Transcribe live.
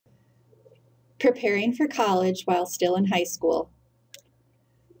Preparing for college while still in high school.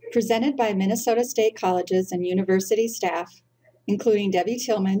 Presented by Minnesota State Colleges and University staff, including Debbie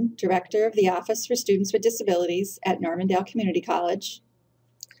Tillman, Director of the Office for Students with Disabilities at Normandale Community College.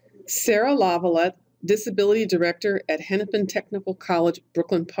 Sarah Lavalette, Disability Director at Hennepin Technical College,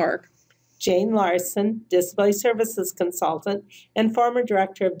 Brooklyn Park. Jane Larson, Disability Services Consultant and former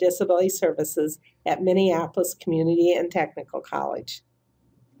Director of Disability Services at Minneapolis Community and Technical College.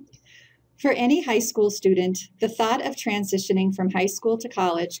 For any high school student, the thought of transitioning from high school to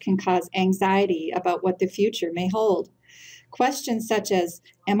college can cause anxiety about what the future may hold. Questions such as,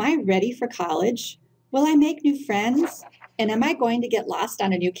 am I ready for college? Will I make new friends? And am I going to get lost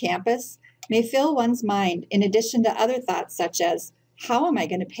on a new campus? May fill one's mind, in addition to other thoughts such as, how am I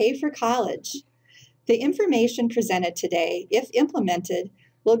going to pay for college? The information presented today, if implemented,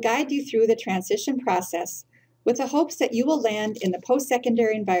 will guide you through the transition process with the hopes that you will land in the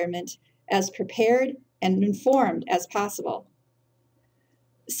post-secondary environment as prepared and informed as possible.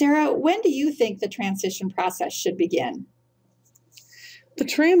 Sarah, when do you think the transition process should begin? The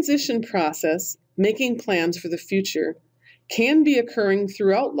transition process, making plans for the future, can be occurring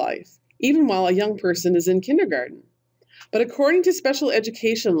throughout life, even while a young person is in kindergarten. But according to special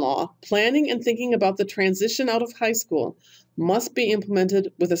education law, planning and thinking about the transition out of high school must be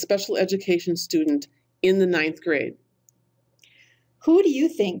implemented with a special education student in the 9th grade. Who do you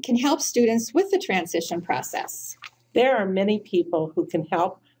think can help students with the transition process? There are many people who can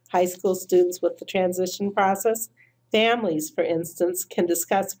help high school students with the transition process. Families, for instance, can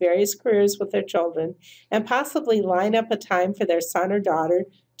discuss various careers with their children and possibly line up a time for their son or daughter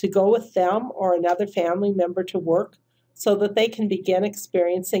to go with them or another family member to work so that they can begin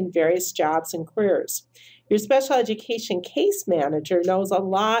experiencing various jobs and careers. Your special education case manager knows a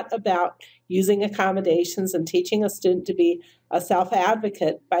lot about using accommodations and teaching a student to be a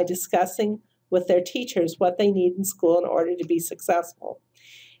self-advocate by discussing with their teachers what they need in school in order to be successful.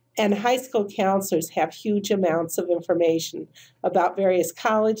 And high school counselors have huge amounts of information about various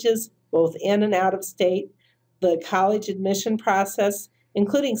colleges, both in and out of state, the college admission process,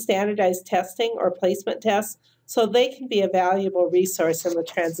 including standardized testing or placement tests, so they can be a valuable resource in the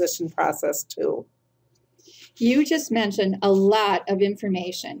transition process too. You just mentioned a lot of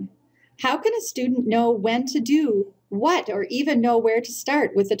information. How can a student know when to do what or even know where to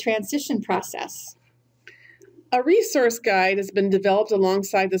start with the transition process? A resource guide has been developed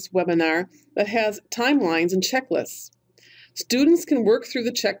alongside this webinar that has timelines and checklists. Students can work through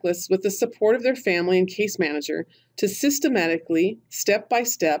the checklists with the support of their family and case manager to systematically, step by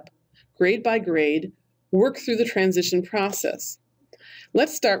step, grade by grade, work through the transition process.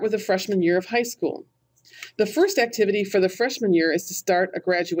 Let's start with the freshman year of high school. The first activity for the freshman year is to start a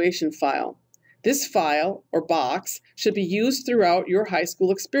graduation file. This file, or box, should be used throughout your high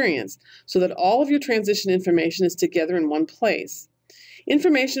school experience so that all of your transition information is together in one place.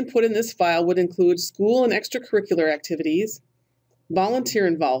 Information put in this file would include school and extracurricular activities, volunteer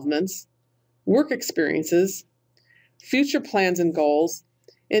involvements, work experiences, future plans and goals,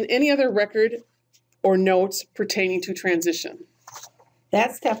 and any other record or notes pertaining to transition.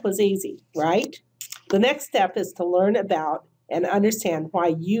 That step was easy, right? The next step is to learn about and understand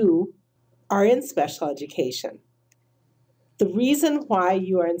why you are in special education. The reason why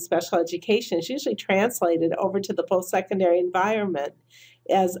you are in special education is usually translated over to the post-secondary environment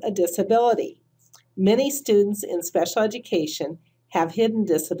as a disability. Many students in special education have hidden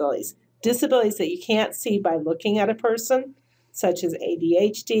disabilities, disabilities that you can't see by looking at a person, such as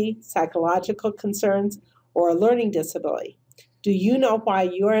ADHD, psychological concerns, or a learning disability. Do you know why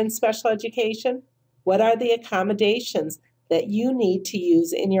you are in special education? What are the accommodations that you need to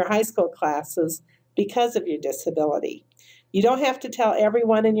use in your high school classes because of your disability? You don't have to tell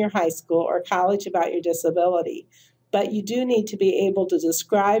everyone in your high school or college about your disability, but you do need to be able to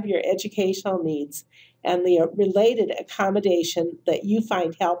describe your educational needs and the related accommodation that you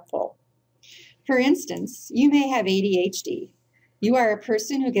find helpful. For instance, you may have ADHD. You are a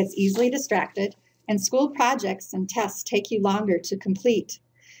person who gets easily distracted, and school projects and tests take you longer to complete.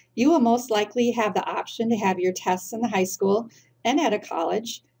 You will most likely have the option to have your tests in the high school and at a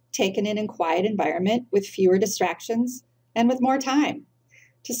college taken in a quiet environment with fewer distractions and with more time.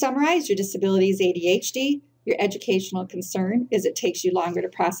 To summarize, your disability is ADHD. Your educational concern is it takes you longer to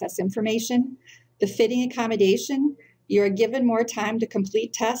process information. The fitting accommodation, you are given more time to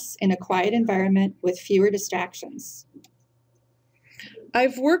complete tests in a quiet environment with fewer distractions.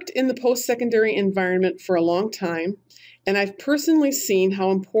 I've worked in the post-secondary environment for a long time, and I've personally seen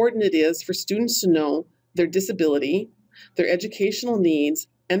how important it is for students to know their disability, their educational needs,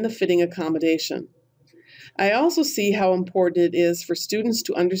 and the fitting accommodation. I also see how important it is for students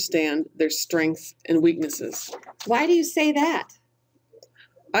to understand their strengths and weaknesses. Why do you say that?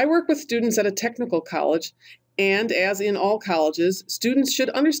 I work with students at a technical college, and as in all colleges, students should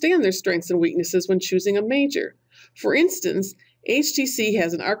understand their strengths and weaknesses when choosing a major. For instance, HTC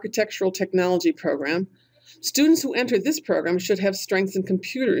has an architectural technology program. Students who enter this program should have strengths in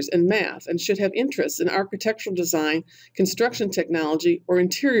computers and math and should have interests in architectural design, construction technology, or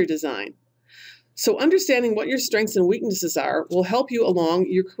interior design. So understanding what your strengths and weaknesses are will help you along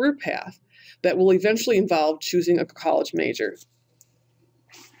your career path that will eventually involve choosing a college major.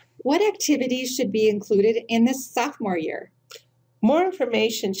 What activities should be included in this sophomore year? More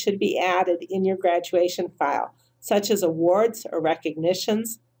information should be added in your graduation file, such as awards or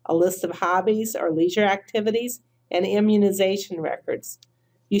recognitions, a list of hobbies or leisure activities, and immunization records.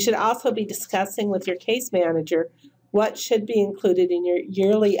 You should also be discussing with your case manager what should be included in your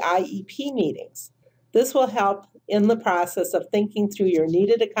yearly IEP meetings. This will help in the process of thinking through your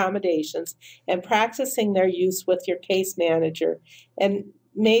needed accommodations and practicing their use with your case manager and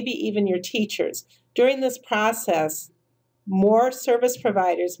maybe even your teachers. During this process, more service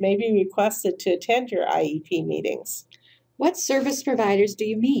providers may be requested to attend your IEP meetings. What service providers do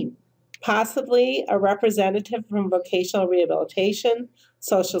you mean? Possibly a representative from vocational rehabilitation,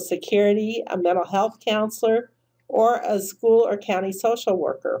 Social Security, a mental health counselor, or a school or county social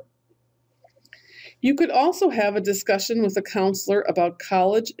worker. You could also have a discussion with a counselor about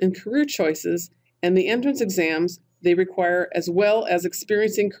college and career choices and the entrance exams they require, as well as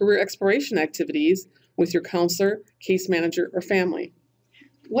experiencing career exploration activities with your counselor, case manager, or family.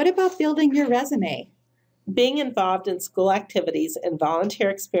 What about building your resume? Being involved in school activities and volunteer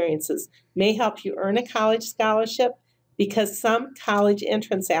experiences may help you earn a college scholarship because some college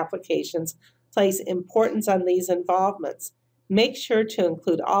entrance applications place importance on these involvements. Make sure to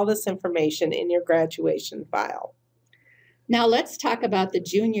include all this information in your graduation file. Now let's talk about the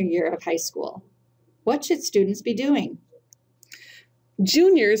junior year of high school. What should students be doing?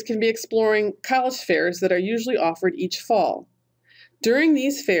 Juniors can be exploring college fairs that are usually offered each fall. During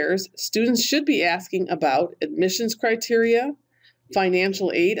these fairs, students should be asking about admissions criteria,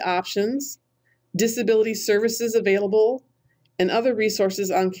 financial aid options, disability services available, and other resources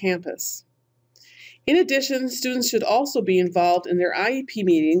on campus. In addition, students should also be involved in their IEP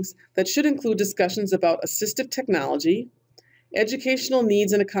meetings that should include discussions about assistive technology, educational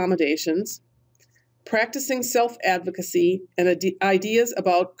needs and accommodations, practicing self-advocacy, and ideas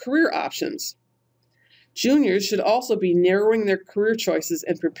about career options. Juniors should also be narrowing their career choices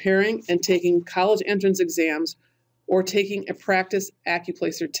and preparing and taking college entrance exams or taking a practice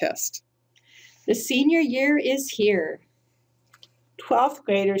Accuplacer test. The senior year is here. 12th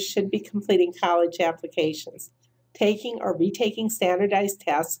graders should be completing college applications, taking or retaking standardized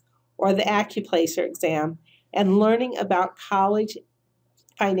tests or the Accuplacer exam, and learning about college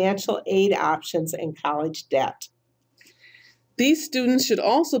financial aid options and college debt. These students should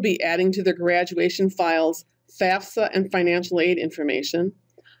also be adding to their graduation files FAFSA and financial aid information,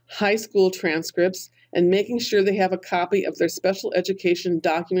 high school transcripts, and making sure they have a copy of their special education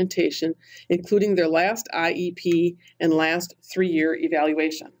documentation, including their last IEP and last 3-year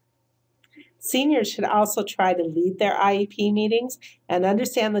evaluation. Seniors should also try to lead their IEP meetings and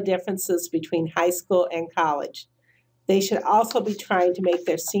understand the differences between high school and college. They should also be trying to make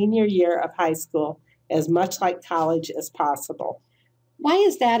their senior year of high school as much like college as possible. Why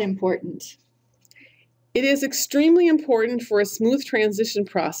is that important? It is extremely important for a smooth transition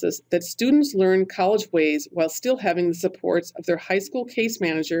process that students learn college ways while still having the supports of their high school case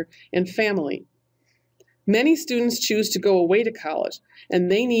manager and family. Many students choose to go away to college,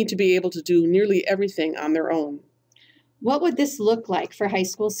 and they need to be able to do nearly everything on their own. What would this look like for high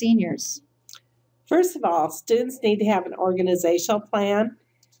school seniors? First of all, students need to have an organizational plan,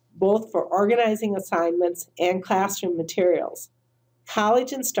 both for organizing assignments and classroom materials.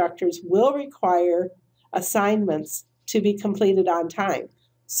 College instructors will require assignments to be completed on time,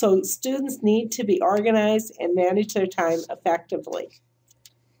 so students need to be organized and manage their time effectively.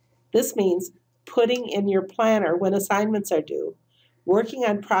 This means putting in your planner when assignments are due, working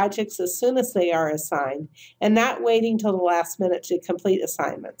on projects as soon as they are assigned, and not waiting till the last minute to complete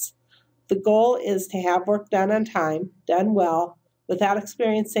assignments. The goal is to have work done on time, done well, without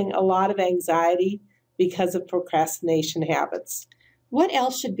experiencing a lot of anxiety because of procrastination habits. What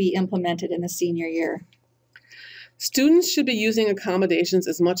else should be implemented in the senior year? Students should be using accommodations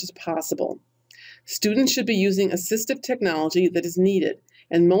as much as possible. Students should be using assistive technology that is needed,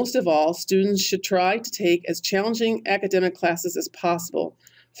 and most of all, students should try to take as challenging academic classes as possible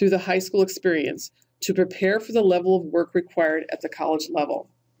through the high school experience to prepare for the level of work required at the college level.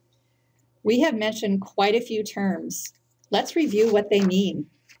 We have mentioned quite a few terms. Let's review what they mean.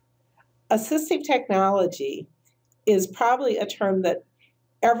 Assistive technology is probably a term that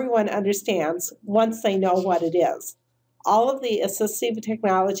everyone understands once they know what it is. All of the assistive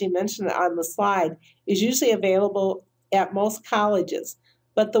technology mentioned on the slide is usually available at most colleges,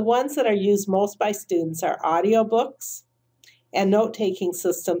 but the ones that are used most by students are audiobooks and note-taking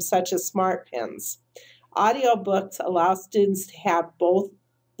systems such as smart pens. Audiobooks allow students to have both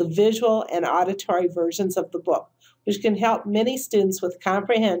the visual and auditory versions of the book, which can help many students with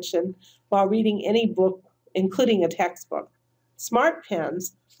comprehension while reading any book, including a textbook. Smart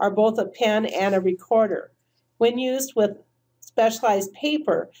pens are both a pen and a recorder. When used with specialized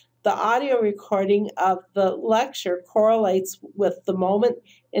paper, the audio recording of the lecture correlates with the moment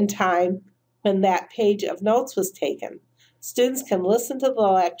in time when that page of notes was taken. Students can listen to the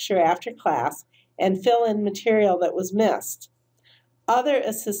lecture after class and fill in material that was missed. Other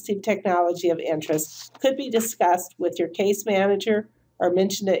assistive technology of interest could be discussed with your case manager or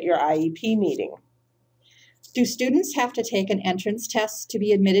mentioned at your IEP meeting. Do students have to take an entrance test to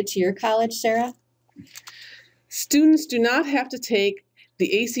be admitted to your college, Sarah? Students do not have to take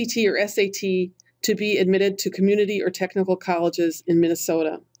the ACT or SAT to be admitted to community or technical colleges in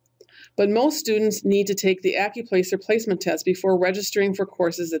Minnesota. But most students need to take the AccuPlacer placement test before registering for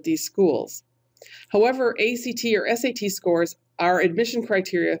courses at these schools. However, ACT or SAT scores are admission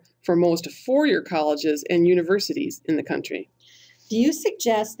criteria for most four-year colleges and universities in the country. Do you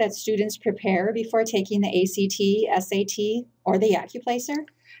suggest that students prepare before taking the ACT, SAT, or the AccuPlacer?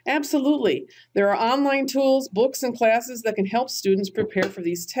 Absolutely. There are online tools, books, and classes that can help students prepare for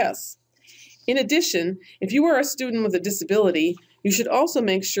these tests. In addition, if you are a student with a disability, you should also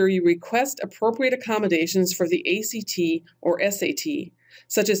make sure you request appropriate accommodations for the ACT or SAT,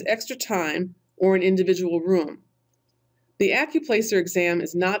 such as extra time or an individual room. The AccuPlacer exam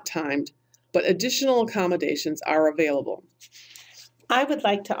is not timed, but additional accommodations are available. I would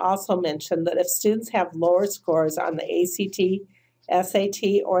like to also mention that if students have lower scores on the ACT,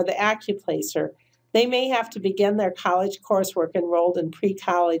 SAT, or the AccuPlacer, they may have to begin their college coursework enrolled in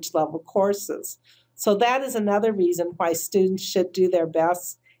pre-college level courses. So that is another reason why students should do their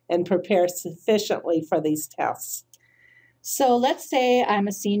best and prepare sufficiently for these tests. So let's say I'm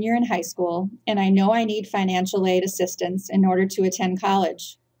a senior in high school and I know I need financial aid assistance in order to attend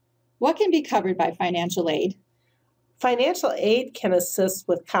college. What can be covered by financial aid? Financial aid can assist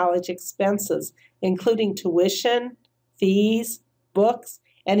with college expenses, including tuition, fees, books,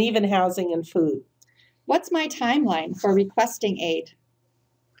 and even housing and food. What's my timeline for requesting aid?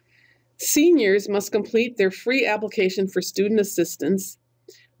 Seniors must complete their free application for student assistance,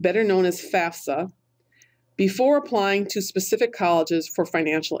 better known as FAFSA, before applying to specific colleges for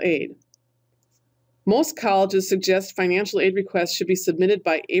financial aid. Most colleges suggest financial aid requests should be submitted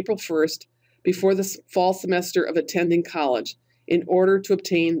by April 1st before the fall semester of attending college in order to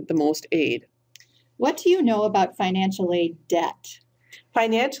obtain the most aid. What do you know about financial aid debt?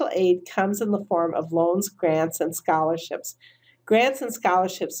 Financial aid comes in the form of loans, grants, and scholarships. Grants and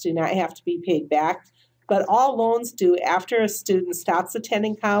scholarships do not have to be paid back, but all loans do after a student stops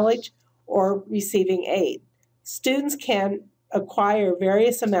attending college or receiving aid. Students can acquire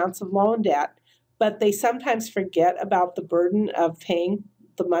various amounts of loan debt, but they sometimes forget about the burden of paying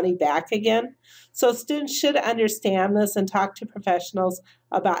the money back again. So students should understand this and talk to professionals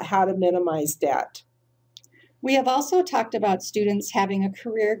about how to minimize debt. We have also talked about students having a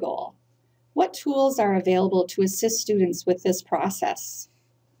career goal. What tools are available to assist students with this process?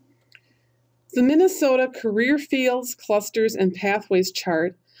 The Minnesota Career Fields, Clusters, and Pathways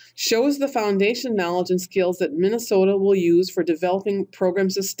chart shows the foundation knowledge and skills that Minnesota will use for developing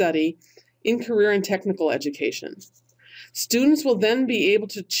programs of study in career and technical education. Students will then be able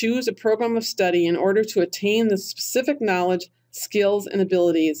to choose a program of study in order to attain the specific knowledge, skills, and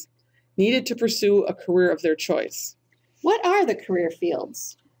abilities needed to pursue a career of their choice. What are the career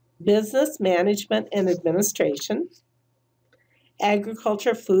fields? Business, management, and administration,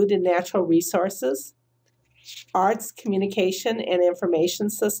 agriculture, food, and natural resources, arts, communication, and information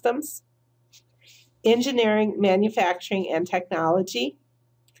systems, engineering, manufacturing, and technology,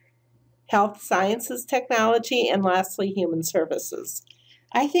 health sciences, technology, and lastly, human services.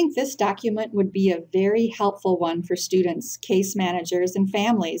 I think this document would be a very helpful one for students, case managers, and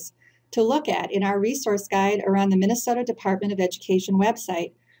families to look at in our resource guide or on the Minnesota Department of Education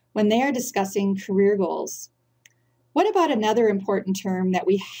website when they are discussing career goals. What about another important term that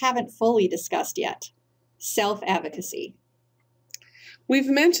we haven't fully discussed yet? Self-advocacy. We've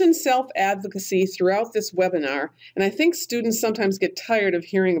mentioned self-advocacy throughout this webinar, and I think students sometimes get tired of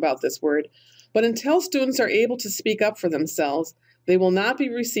hearing about this word, but until students are able to speak up for themselves, they will not be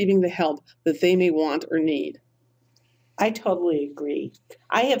receiving the help that they may want or need. I totally agree.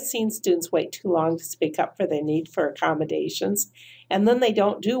 I have seen students wait too long to speak up for their need for accommodations, and then they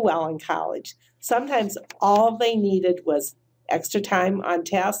don't do well in college. Sometimes all they needed was extra time on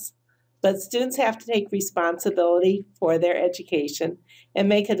tests, but students have to take responsibility for their education and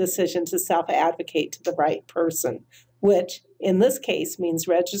make a decision to self-advocate to the right person, which in this case means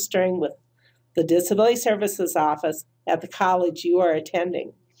registering with the Disability Services Office at the college you are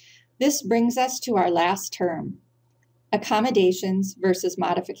attending. This brings us to our last term, accommodations versus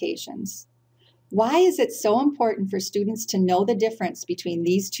modifications. Why is it so important for students to know the difference between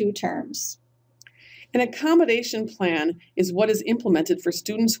these two terms? An accommodation plan is what is implemented for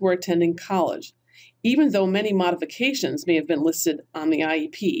students who are attending college, even though many modifications may have been listed on the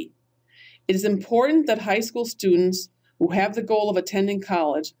IEP. It is important that high school students who have the goal of attending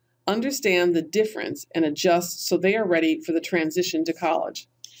college understand the difference and adjust so they are ready for the transition to college.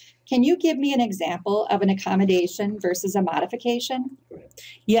 Can you give me an example of an accommodation versus a modification?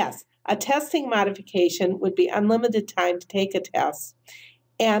 Yes, a testing modification would be unlimited time to take a test,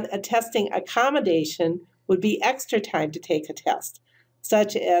 and a testing accommodation would be extra time to take a test,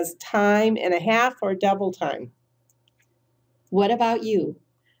 such as time and a half or double time. What about you?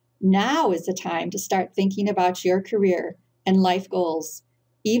 Now is the time to start thinking about your career and life goals,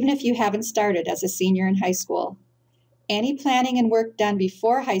 even if you haven't started as a senior in high school. Any planning and work done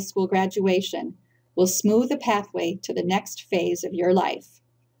before high school graduation will smooth the pathway to the next phase of your life.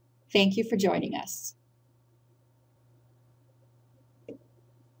 Thank you for joining us.